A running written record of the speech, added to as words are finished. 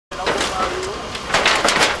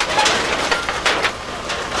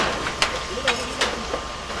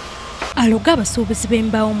Aloga abasuubuzi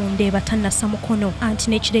b'Embaawo mu Ndeeba tannassa mukono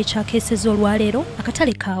anti n'ekiro ekyakeeseza olwaleero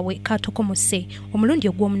akatale kaabwe kaatokomose omulundi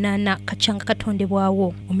ogw'omunaana kakyanga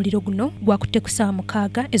katondebwawo. Omuliro guno gwakutte ku ssaawa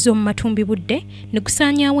 6 ez'omu matumbi budde ne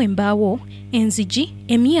gusaanyaawo embaawo, enzigi,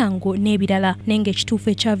 emyango n'ebirala naye ng'ekituufu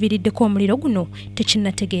ekyaviiriddeko omuliro guno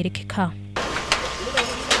tekinnategeerekeka.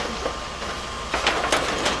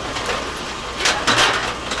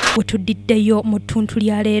 Wetudiddeyo mu ttuntu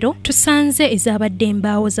lya leero tusanze ezabadde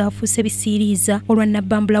embaawo zaafuuse bisiiriiza olwa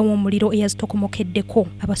nnabbambula w'omuliro eyazitokomokeddeko.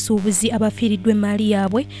 Abasuubuzi abafiiriddwa emmaali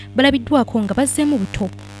yaabwe balabiddwako nga bazzeemu buto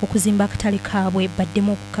okuzimba akatale kaabwe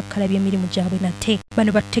baddemu okukakkalabya emirimu gyabwe nate.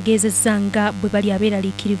 Bano batutegeezezza nga bwe bali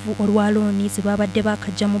abeeraliikirivu olwa looni ze babadde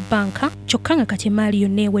baakajja mu bbanka kyokka nga kati emmaali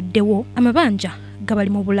yonna eweddewo amabanja gabali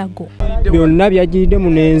mu bulago. Byonna byajjiridde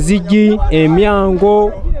muno enzigi,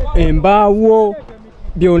 emyango, embaawo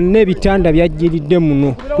byonna ebitanda byajjiridde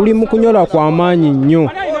muno. Tuli mu kunyola kwa maanyi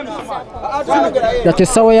nnyo. Kati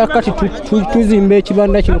essaawa ya kati tuzimba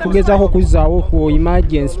ekibanda kino tugezaako okuzzaawo ku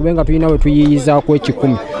emergency tube nga tulina we tuyiyizaako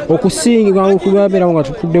 10 okusinga okubeerawo nga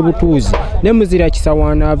tutudde butuuzi. Ne muzira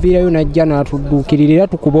kisawaana aviirayo n'ajja n'atudduukirira era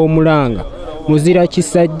tukuba omulanga. Muzira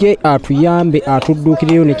kisajje atuyambe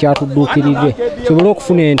atudduukirireyo ne kyatudduukiridde tusobole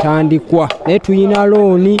okufuna entandikwa. Naye tuyina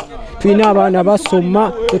looni, tuyina abaana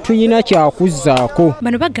basoma, tetuyina kyakuzzaako.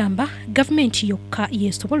 Bano bagamba gavumenti yokka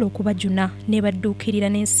yeesobola okubajuna n'ebadduukirira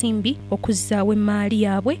n'ensimbi okuzzaawo emmaali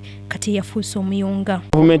yaabwe kati yafuuse omuyonga.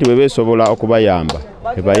 Gavumenti bwe beesobola okubayamba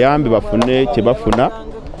ebayambe bafune kye bafuna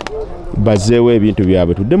bazzeewo ebintu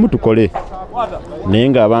byabwe tuddemu tukole. Naye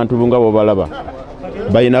ng'abantu nga bw'obalaba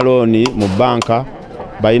balina looni mu bbanka,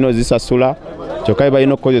 balina ozisasula kyokka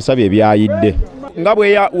balina okukozesa bye byayidde. Nga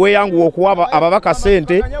weeyanguwa okuwa ababaka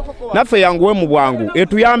ssente naffe yanguwe mu bwangu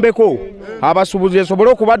etuyambeko abasuubuzi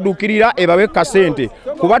esobole okubadduukirira ebabeka ssente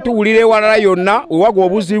kuba tuwulira ewalala yonna wewagwa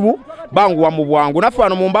obuzibu banguwa mu bwangu. Naffe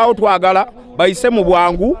wano mu Mbaawo twagala bayise mu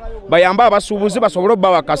bwangu bayamba abasuubuzi basobole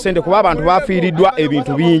obbawaka ssente kuba abantu bafiiriddwa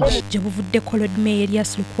ebintu bingi. Gye buvuddeko Lord Mayor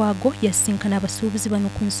Elias Lukwago yasinkana abasuubuzi bano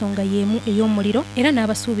ku nsonga y'emu ey'omuliro era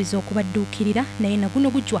n'abasuubiza okubadduukirira naye naguno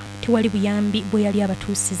gujwa tewali buyambi bwe yali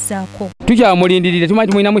abatuusizzaako. Tukyamulindirire tumanyi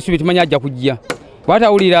tumulinamu essuubi tumanyi ajja kujja.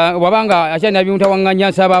 Bw'atawulira wabanga akyalina bimutawaŋŋanya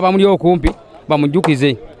nsaba abamuli okumpi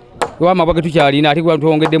bamujjukize. Amabwa ge tukyalina ate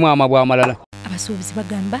twongeddemu amabwa amalala. Abasuubuzi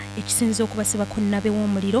bagamba ekisinza okubasibako nnabe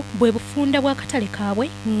w'omuliro bwe bufunda bw'akatale kaabwe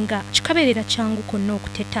nga kikabeerera kyangu konna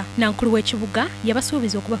okuteta. Nankulu w'ekibuga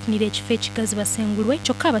yabasuubiza okubafunira ekifo ekigazi basengulwe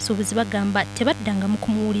kyokka abasuubuzi bagamba tebaddangamu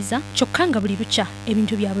kumuwuliza kyokka nga buli lukya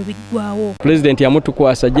ebintu byabwe biggwawo. Pulezidenti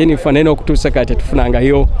yamutukwasa Jennifer naye n'okutuusa kati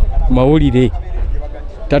tetufunangayo mawulire.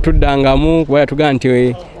 Tatuddangamu kuba yatugaa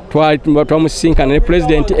nti twamusinkana ne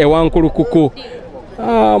pulezidenti ewankulukuku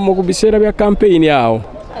mu biseera bya kampeyini awo.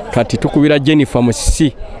 Kati tukubira Jennifer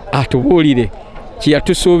Musisi atubuulire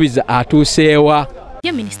kiyatusuubiza atuuseewa.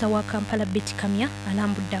 Ye Minisita wa Kampala Betty Kamya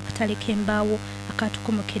alambudde akatale k'Embaawo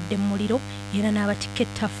akaatukomokedde mu muliro era n'abatikka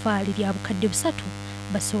ettaffaali lya bukadde 3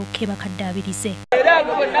 basooke bakaddaabirize. Era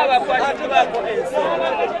bonna abakwatibwako ensonga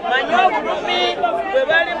manyi obulumi bwe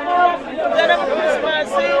balimu kugala ku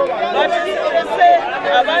Krismasi batusikirize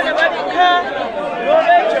abaana babika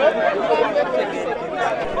n'olwekyo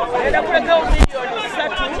era kulekawo miliyoni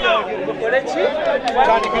 3 mukole ki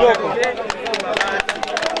tandikiroko.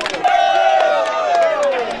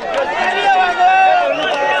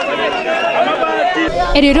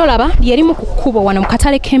 Eryo olaba lyerimu ku kkubo wano mu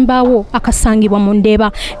katale k'Embaawo akasangibwa mu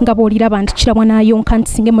Ndeeba nga bw'oliraba nti kirabwa n'ayonka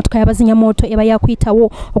nti singa emmotoka y'abazinya moto eba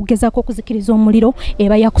yakuyitawo okugezaako okuzikiriza omuliro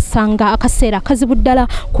eba yakusanga akaseera akazibu ddala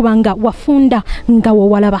kubanga wafunda nga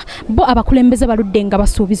woowalaba. Bo abakulembeze baludde nga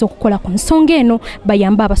basuubiza okukola ku nsonga eno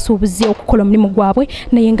bayamba abasuubuzi okukola omulimu gwabwe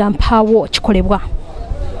naye nga mpaawo kikolebwa.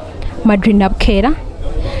 Madrina Bukeera,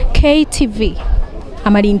 KTV,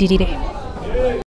 amalindirire.